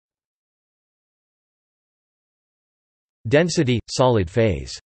Density, solid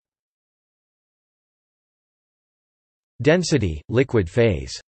phase. Density, liquid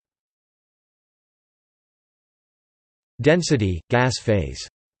phase. Density, gas phase.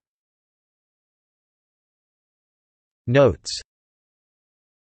 Notes.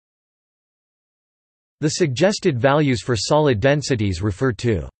 The suggested values for solid densities refer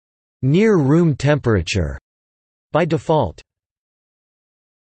to near room temperature by default.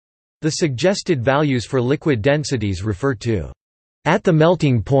 The suggested values for liquid densities refer to at the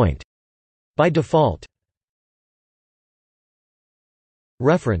melting point by default.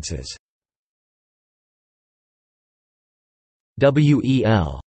 References.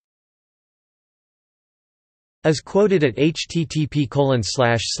 WEL as quoted at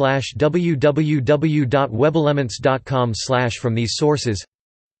http://www.webelements.com/ from these sources.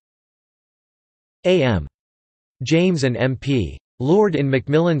 A.M. James and M.P. Lord in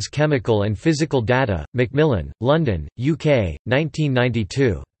Macmillan's Chemical and Physical Data, Macmillan, London, UK,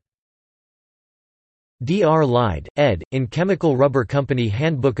 1992. D.R. Lyde, ed., in Chemical Rubber Company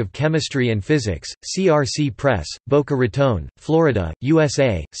Handbook of Chemistry and Physics, CRC Press, Boca Raton, Florida,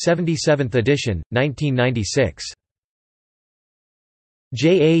 USA, 77th edition, 1996.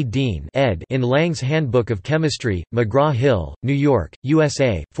 J. A. Dean, ed., in Lang's Handbook of Chemistry, McGraw-Hill, New York,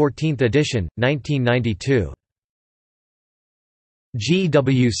 USA, 14th edition, 1992. G.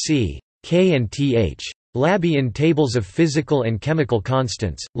 W. C. K. and T. H. Labby in Tables of Physical and Chemical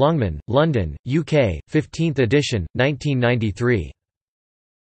Constants, Longman, London, UK, 15th edition, 1993.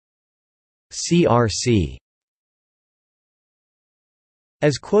 CRC.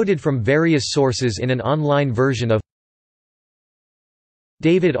 As quoted from various sources in an online version of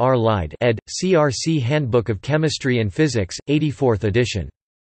David R. Lyde, ed., CRC Handbook of Chemistry and Physics, 84th edition.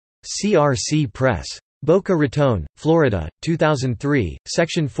 CRC Press. Boca Raton, Florida, 2003,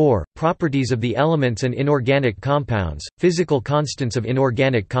 Section 4, Properties of the Elements and Inorganic Compounds, Physical Constants of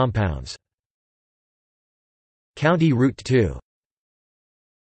Inorganic Compounds. County Route 2.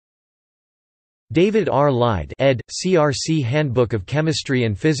 David R. Lyde, ed., CRC Handbook of Chemistry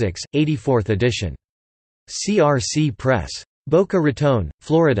and Physics, 84th edition. CRC Press. Boca Raton,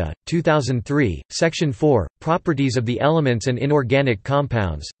 Florida, 2003, Section 4, Properties of the Elements and Inorganic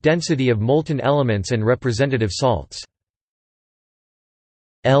Compounds, Density of Molten Elements and Representative Salts.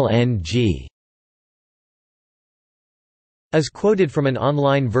 LNG. As quoted from an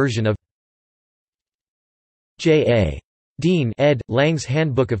online version of J. A. Dean, ed., Lang's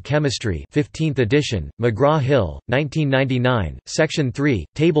Handbook of Chemistry 15th edition, McGraw-Hill, 1999, Section 3,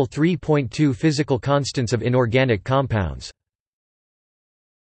 Table 3.2 Physical Constants of Inorganic Compounds.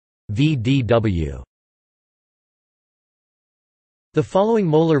 VDW. The following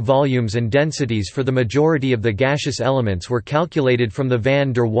molar volumes and densities for the majority of the gaseous elements were calculated from the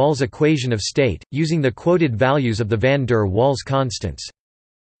van der Waals equation of state, using the quoted values of the van der Waals constants.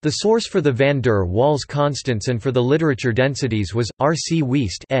 The source for the van der Waals constants and for the literature densities was, R. C.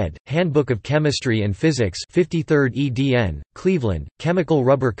 Wiest, ed., Handbook of Chemistry and Physics 53rd edn., Cleveland, Chemical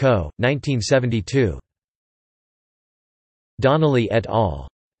Rubber Co., 1972. Donnelly et al.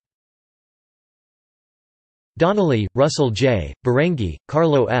 Donnelly, Russell J., Berenghi,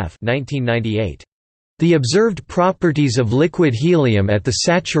 Carlo F. 1998. The Observed Properties of Liquid Helium at the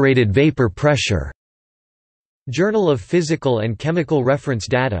Saturated Vapor Pressure. Journal of Physical and Chemical Reference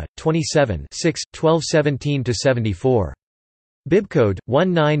Data, 27 1217–74. Bibcode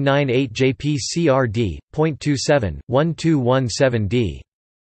 1998JPCRD.27/1217D.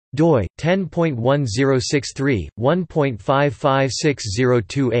 doi 10.1063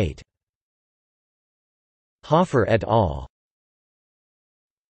 1.556028. Hoffer et al.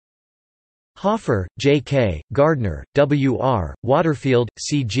 Hoffer, J. K., Gardner, W. R., Waterfield,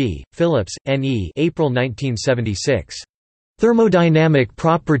 C. G., Phillips, N. E. April 1976. Thermodynamic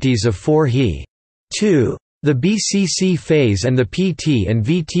Properties of 4He. 2. The BCC phase and the PT and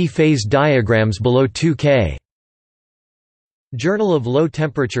VT phase diagrams below 2K. Journal of Low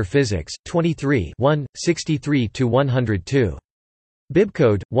Temperature Physics, 23 63–102.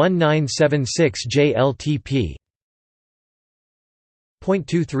 Bibcode 1976JLTP.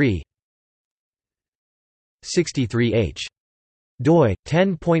 .23 63H. doi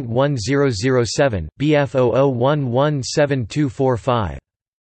 10.1007 BF00117245.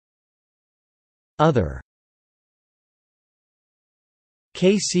 Other.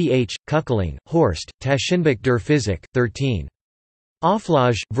 KCH, Kuckeling, Horst, Taschenbuch der Physik, 13.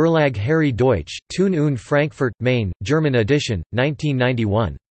 Auflage, Verlag Harry Deutsch, Thun und Frankfurt, Main, German edition,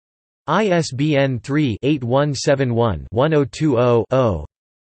 1991. ISBN 3-8171-1020-0.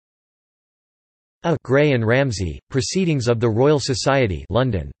 Gray and Ramsey, Proceedings of the Royal Society,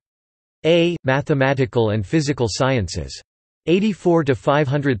 London. A. Mathematical and Physical Sciences.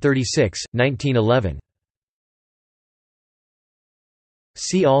 84–536, 1911.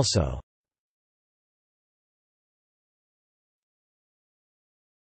 See also